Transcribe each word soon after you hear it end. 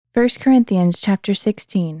1 Corinthians chapter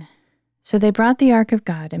 16. So they brought the ark of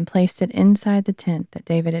God and placed it inside the tent that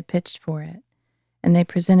David had pitched for it, and they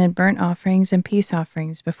presented burnt offerings and peace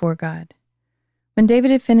offerings before God. When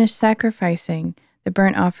David had finished sacrificing the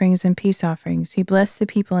burnt offerings and peace offerings, he blessed the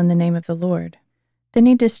people in the name of the Lord. Then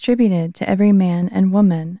he distributed to every man and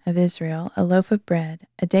woman of Israel a loaf of bread,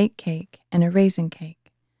 a date cake, and a raisin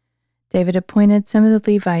cake. David appointed some of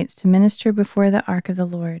the Levites to minister before the ark of the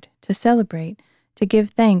Lord, to celebrate, to give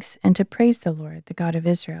thanks, and to praise the Lord, the God of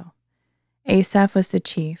Israel. Asaph was the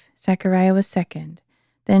chief, Zechariah was second,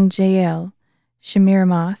 then Jael,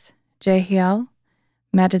 Shemiramoth, Jehiel,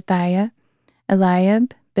 Mattithiah,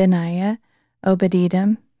 Eliab, Benaiah,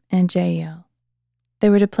 Obed-Edom, and Jael. They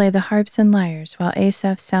were to play the harps and lyres, while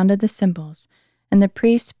Asaph sounded the cymbals, and the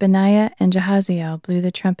priests Benaiah and Jahaziel blew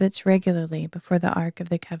the trumpets regularly before the ark of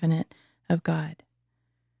the covenant of God.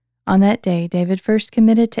 On that day, David first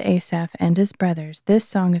committed to Asaph and his brothers this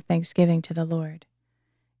song of thanksgiving to the Lord.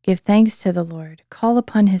 Give thanks to the Lord, call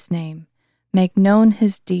upon his name, make known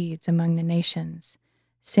his deeds among the nations.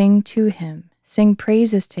 Sing to him, sing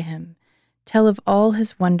praises to him, tell of all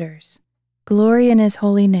his wonders. Glory in his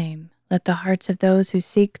holy name, let the hearts of those who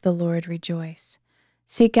seek the Lord rejoice.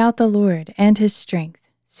 Seek out the Lord and his strength,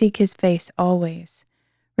 seek his face always.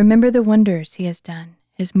 Remember the wonders he has done,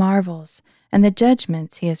 his marvels, and the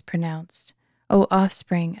judgments he has pronounced. O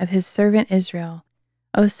offspring of his servant Israel,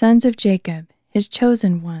 O sons of Jacob, his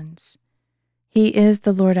chosen ones. He is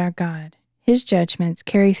the Lord our God. His judgments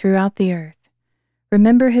carry throughout the earth.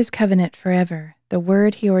 Remember his covenant forever, the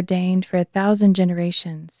word he ordained for 1,000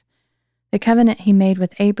 generations, the covenant he made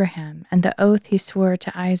with Abraham and the oath he swore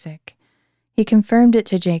to Isaac. He confirmed it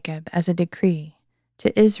to Jacob as a decree,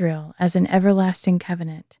 to Israel as an everlasting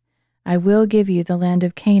covenant. I will give you the land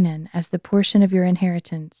of Canaan as the portion of your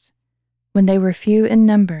inheritance. When they were few in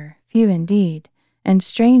number, few indeed, and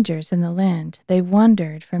strangers in the land, they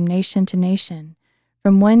wandered from nation to nation,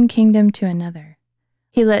 from one kingdom to another.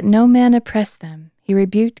 He let no man oppress them. He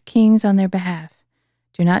rebuked kings on their behalf.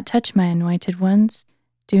 Do not touch my anointed ones.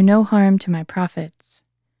 Do no harm to my prophets.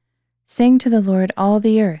 Sing to the Lord all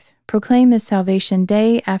the earth. Proclaim his salvation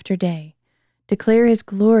day after day. Declare his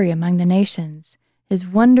glory among the nations, his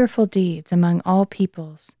wonderful deeds among all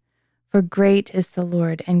peoples. For great is the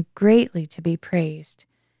Lord, and greatly to be praised.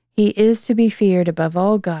 He is to be feared above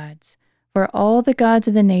all gods, for all the gods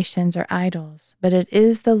of the nations are idols, but it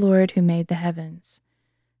is the Lord who made the heavens.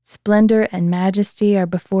 Splendor and majesty are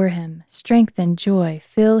before him, strength and joy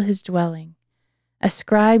fill his dwelling.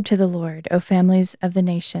 Ascribe to the Lord, O families of the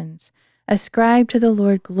nations. Ascribe to the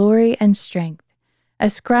Lord glory and strength.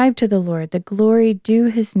 Ascribe to the Lord the glory due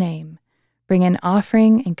his name. Bring an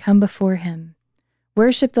offering and come before him.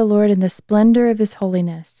 Worship the Lord in the splendor of his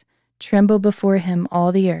holiness. Tremble before him,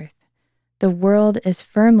 all the earth. The world is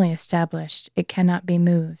firmly established, it cannot be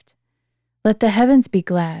moved. Let the heavens be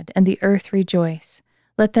glad, and the earth rejoice.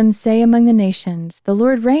 Let them say among the nations, the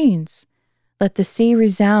Lord reigns. Let the sea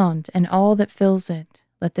resound, and all that fills it.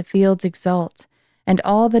 Let the fields exult, and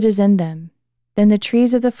all that is in them. Then the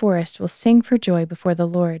trees of the forest will sing for joy before the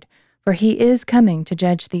Lord, for he is coming to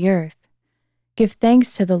judge the earth. Give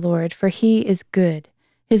thanks to the Lord, for he is good.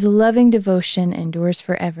 His loving devotion endures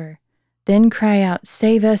forever. Then cry out,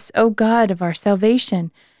 Save us, O God of our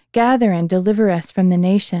salvation. Gather and deliver us from the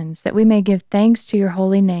nations, that we may give thanks to your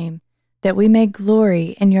holy name, that we may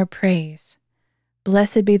glory in your praise.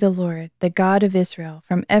 Blessed be the Lord, the God of Israel,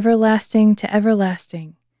 from everlasting to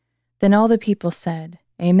everlasting. Then all the people said,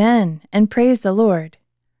 Amen, and praise the Lord.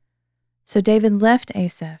 So David left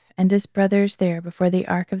Asaph and his brothers there before the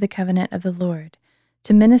ark of the covenant of the Lord,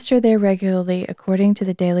 to minister there regularly according to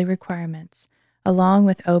the daily requirements, along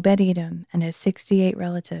with Obed-Edom and his 68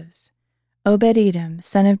 relatives. Obed-Edom,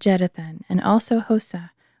 son of Jeduthun, and also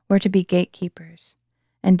Hosah, were to be gatekeepers.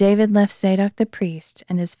 And David left Zadok the priest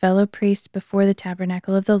and his fellow priests before the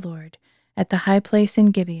tabernacle of the Lord at the high place in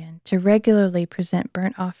Gibeon to regularly present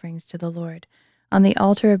burnt offerings to the Lord on the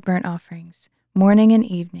altar of burnt offerings, morning and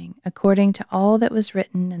evening, according to all that was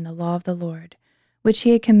written in the law of the Lord, which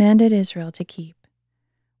he had commanded Israel to keep.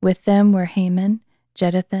 With them were Haman,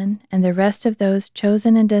 Jeduthun, and the rest of those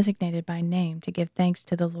chosen and designated by name to give thanks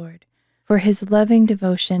to the Lord, for his loving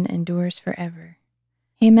devotion endures forever.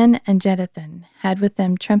 Haman and Jeduthun had with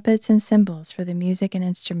them trumpets and cymbals for the music and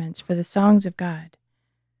instruments for the songs of God.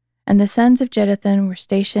 And the sons of Jeduthun were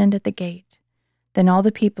stationed at the gate. Then all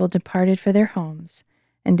the people departed for their homes,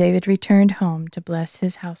 and David returned home to bless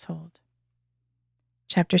his household.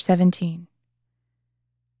 Chapter 17.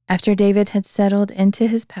 After David had settled into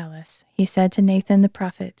his palace, he said to Nathan the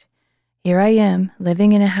prophet, Here I am,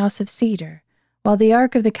 living in a house of cedar, while the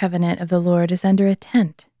ark of the covenant of the Lord is under a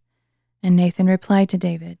tent. And Nathan replied to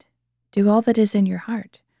David, "Do all that is in your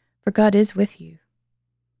heart, for God is with you."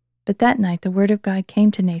 But that night the word of God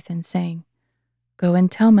came to Nathan, saying, "Go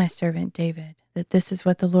and tell my servant David that this is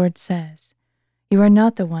what the Lord says. You are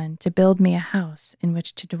not the one to build me a house in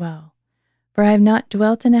which to dwell. For I have not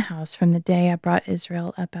dwelt in a house from the day I brought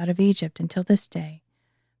Israel up out of Egypt until this day,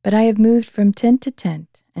 but I have moved from tent to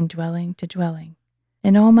tent and dwelling to dwelling.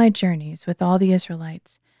 In all my journeys with all the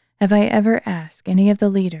Israelites, have I ever asked any of the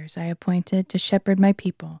leaders I appointed to shepherd my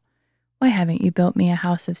people, 'Why haven't you built me a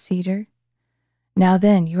house of cedar?' Now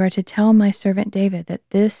then, you are to tell my servant David that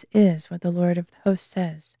this is what the Lord of hosts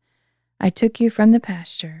says. I took you from the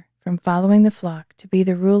pasture, from following the flock, to be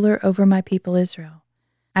the ruler over my people Israel.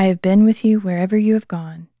 I have been with you wherever you have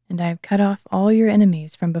gone, and I have cut off all your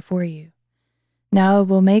enemies from before you. Now I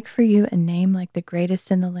will make for you a name like the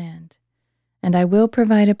greatest in the land. And I will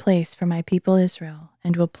provide a place for my people Israel,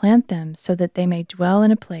 and will plant them so that they may dwell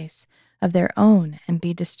in a place of their own and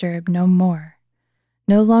be disturbed no more.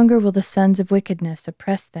 No longer will the sons of wickedness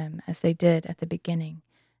oppress them as they did at the beginning,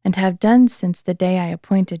 and have done since the day I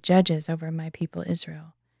appointed judges over my people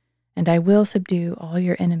Israel. And I will subdue all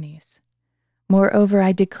your enemies. Moreover,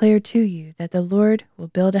 I declare to you that the Lord will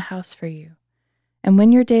build a house for you. And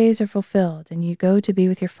when your days are fulfilled and you go to be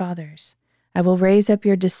with your fathers, I will raise up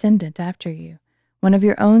your descendant after you, one of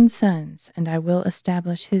your own sons, and I will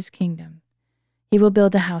establish his kingdom. He will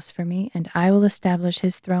build a house for me, and I will establish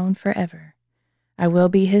his throne forever. I will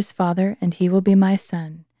be his father, and he will be my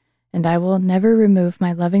son, and I will never remove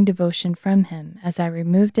my loving devotion from him as I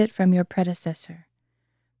removed it from your predecessor.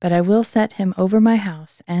 But I will set him over my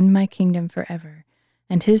house and my kingdom forever,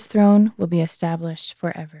 and his throne will be established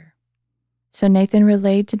forever." So Nathan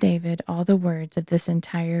relayed to David all the words of this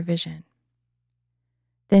entire vision.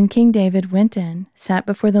 Then King David went in, sat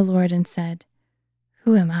before the Lord, and said,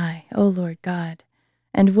 "Who am I, O Lord God,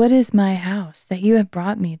 and what is my house that you have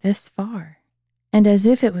brought me this far? And as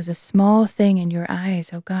if it was a small thing in your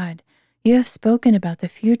eyes, O God, you have spoken about the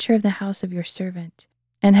future of the house of your servant,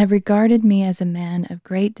 and have regarded me as a man of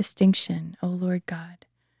great distinction, O Lord God.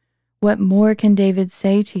 What more can David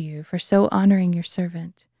say to you for so honoring your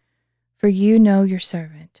servant? For you know your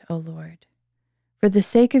servant, O Lord. For the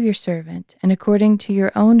sake of your servant, and according to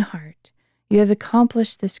your own heart, you have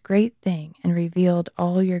accomplished this great thing and revealed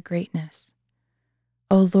all your greatness.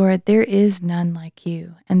 O Lord, there is none like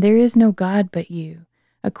you, and there is no God but you,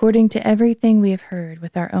 according to everything we have heard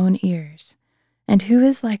with our own ears. And who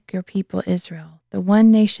is like your people Israel, the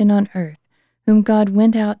one nation on earth, whom God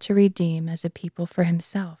went out to redeem as a people for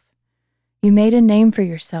himself? You made a name for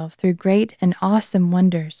yourself through great and awesome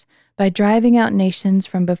wonders by driving out nations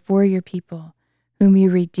from before your people, whom you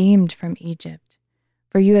redeemed from Egypt.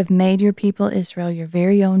 For you have made your people Israel your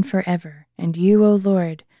very own forever, and you, O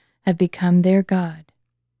Lord, have become their God.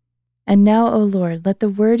 And now, O Lord, let the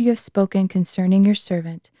word you have spoken concerning your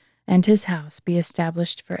servant and his house be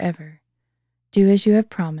established forever. Do as you have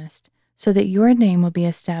promised, so that your name will be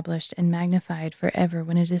established and magnified forever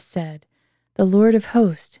when it is said, 'The Lord of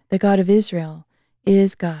hosts, the God of Israel,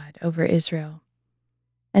 is God over Israel.'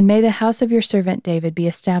 And may the house of your servant David be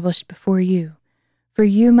established before you. For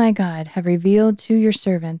you, my God, have revealed to your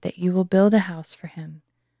servant that you will build a house for him.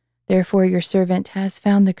 Therefore your servant has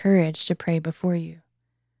found the courage to pray before you.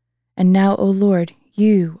 And now, O Lord,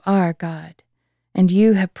 you are God, and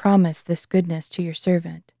you have promised this goodness to your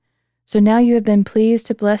servant. So now you have been pleased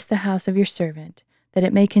to bless the house of your servant, that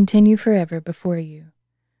it may continue forever before you.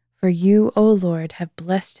 For you, O Lord, have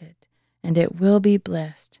blessed it, and it will be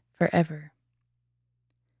blessed forever."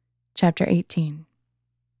 Chapter 18.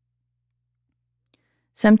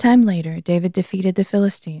 Sometime later, David defeated the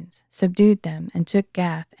Philistines, subdued them, and took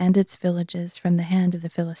Gath and its villages from the hand of the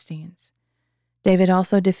Philistines. David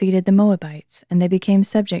also defeated the Moabites, and they became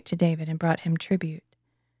subject to David and brought him tribute.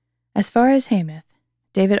 As far as Hamath,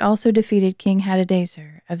 David also defeated King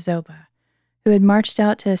Hadadezer of Zobah, who had marched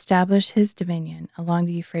out to establish his dominion along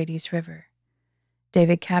the Euphrates River.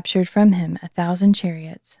 David captured from him 1,000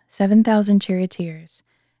 chariots, 7,000 charioteers,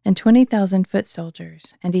 and 20,000 foot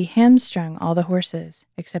soldiers, and he hamstrung all the horses,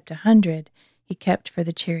 except 100 he kept for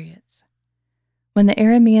the chariots. When the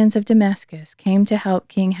Arameans of Damascus came to help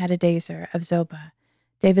King Hadadezer of Zobah,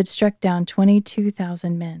 David struck down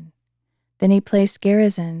 22,000 men. Then he placed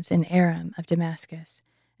garrisons in Aram of Damascus,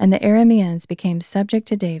 and the Arameans became subject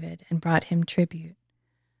to David and brought him tribute.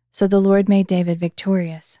 So the Lord made David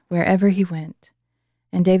victorious wherever he went.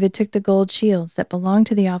 And David took the gold shields that belonged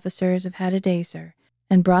to the officers of Hadadezer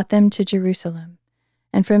and brought them to Jerusalem.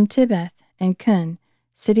 And from Tibeth and Kun,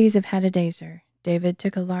 cities of Hadadezer, David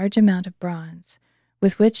took a large amount of bronze,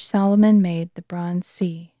 with which Solomon made the bronze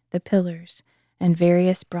sea, the pillars, and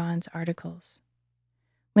various bronze articles.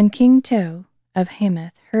 When King Tou of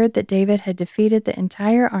Hamath heard that David had defeated the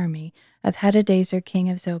entire army of Hadadezer king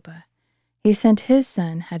of Zobah, he sent his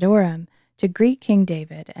son Hadoram to greet King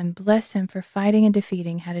David and bless him for fighting and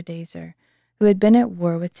defeating Hadadezer, who had been at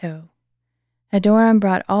war with Tou. Hadoram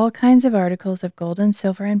brought all kinds of articles of gold and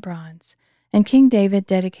silver and bronze, and King David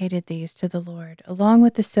dedicated these to the Lord, along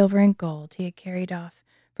with the silver and gold he had carried off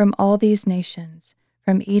from all these nations,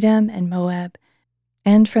 from Edom and Moab,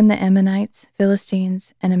 and from the Ammonites,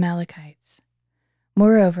 Philistines, and Amalekites.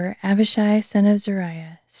 Moreover, Abishai son of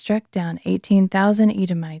Zeruiah struck down 18,000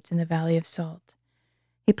 Edomites in the valley of Salt.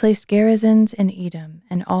 He placed garrisons in Edom,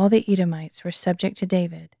 and all the Edomites were subject to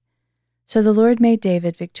David. So the Lord made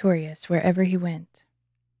David victorious wherever he went.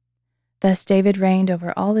 Thus David reigned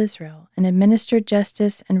over all Israel and administered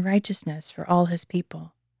justice and righteousness for all his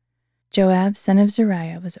people. Joab son of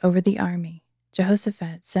Zeruiah was over the army.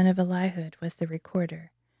 Jehoshaphat son of Elihud was the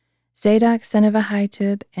recorder. Zadok son of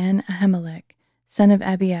Ahitub and Ahimelech son of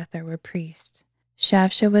Abiathar were priests.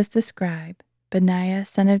 Shavsha was the scribe. Benaiah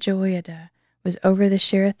son of Jehoiada was over the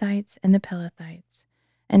Sherethites and the Pelethites.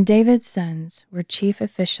 And David's sons were chief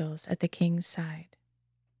officials at the king's side.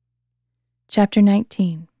 Chapter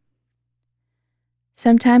 19.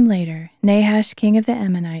 Sometime later, Nahash king of the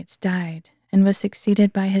Ammonites died and was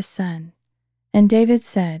succeeded by his son. And David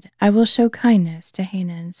said, I will show kindness to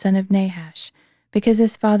Hanun son of Nahash, because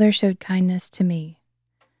his father showed kindness to me.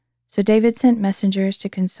 So David sent messengers to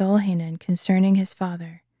console Hanun concerning his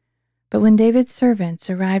father. But when David's servants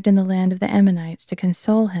arrived in the land of the Ammonites to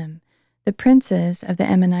console him, the princes of the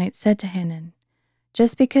Ammonites said to Hanun,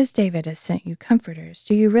 Just because David has sent you comforters,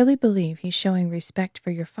 do you really believe he's showing respect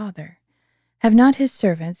for your father? Have not his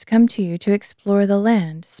servants come to you to explore the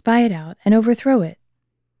land, spy it out, and overthrow it?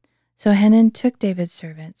 So Hanun took David's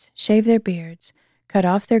servants, shaved their beards, cut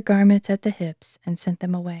off their garments at the hips, and sent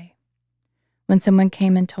them away. When someone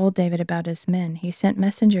came and told David about his men, he sent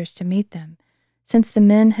messengers to meet them, since the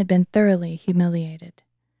men had been thoroughly humiliated.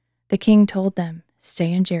 The king told them,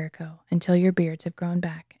 Stay in Jericho until your beards have grown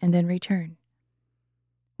back, and then return.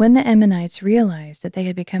 When the Ammonites realized that they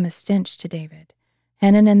had become a stench to David,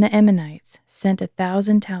 Hanun and the Ammonites sent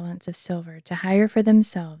 1,000 talents of silver to hire for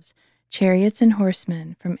themselves chariots and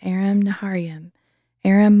horsemen from Aram Naharaim,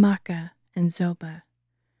 Aram Makkah, and Zobah.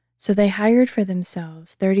 So they hired for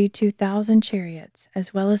themselves 32,000 chariots,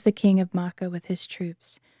 as well as the king of Makkah with his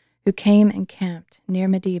troops, who came and camped near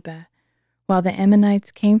Medeba, while the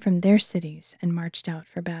Ammonites came from their cities and marched out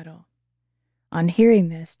for battle. On hearing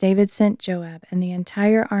this, David sent Joab and the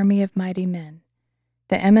entire army of mighty men.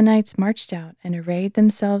 The Ammonites marched out and arrayed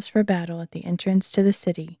themselves for battle at the entrance to the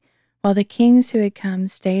city, while the kings who had come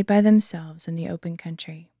stayed by themselves in the open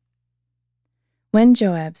country. When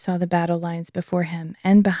Joab saw the battle lines before him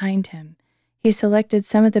and behind him, he selected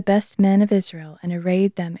some of the best men of Israel and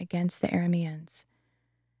arrayed them against the Arameans.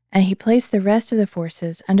 And he placed the rest of the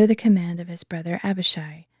forces under the command of his brother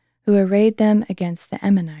Abishai, who arrayed them against the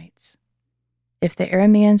Ammonites. If the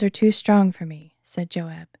Arameans are too strong for me, said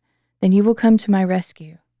Joab, then you will come to my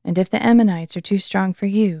rescue, and if the Ammonites are too strong for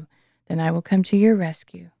you, then I will come to your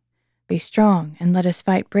rescue. Be strong, and let us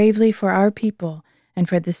fight bravely for our people and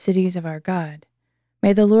for the cities of our God.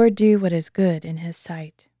 May the Lord do what is good in his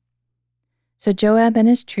sight. So Joab and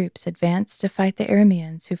his troops advanced to fight the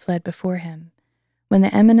Arameans who fled before him. When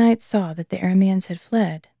the Ammonites saw that the Arameans had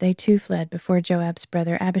fled, they too fled before Joab's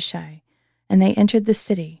brother Abishai, and they entered the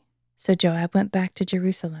city. So Joab went back to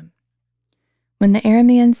Jerusalem. When the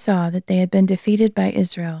Arameans saw that they had been defeated by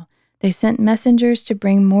Israel, they sent messengers to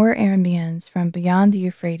bring more Arameans from beyond the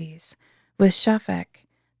Euphrates, with Shaphat,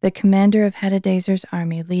 the commander of Hadadezer's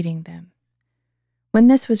army, leading them. When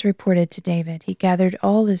this was reported to David, he gathered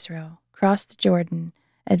all Israel, crossed the Jordan,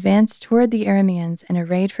 advanced toward the Arameans, and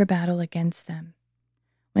arrayed for battle against them.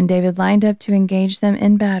 When David lined up to engage them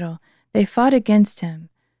in battle, they fought against him,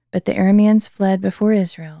 but the Arameans fled before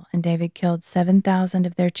Israel, and David killed 7,000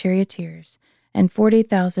 of their charioteers and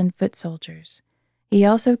 40,000 foot soldiers. He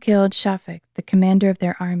also killed Shaphat, the commander of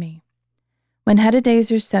their army. When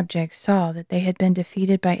Hadadezer's subjects saw that they had been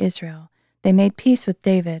defeated by Israel, they made peace with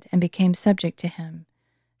David and became subject to him.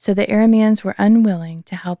 So the Arameans were unwilling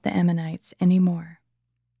to help the Ammonites any more.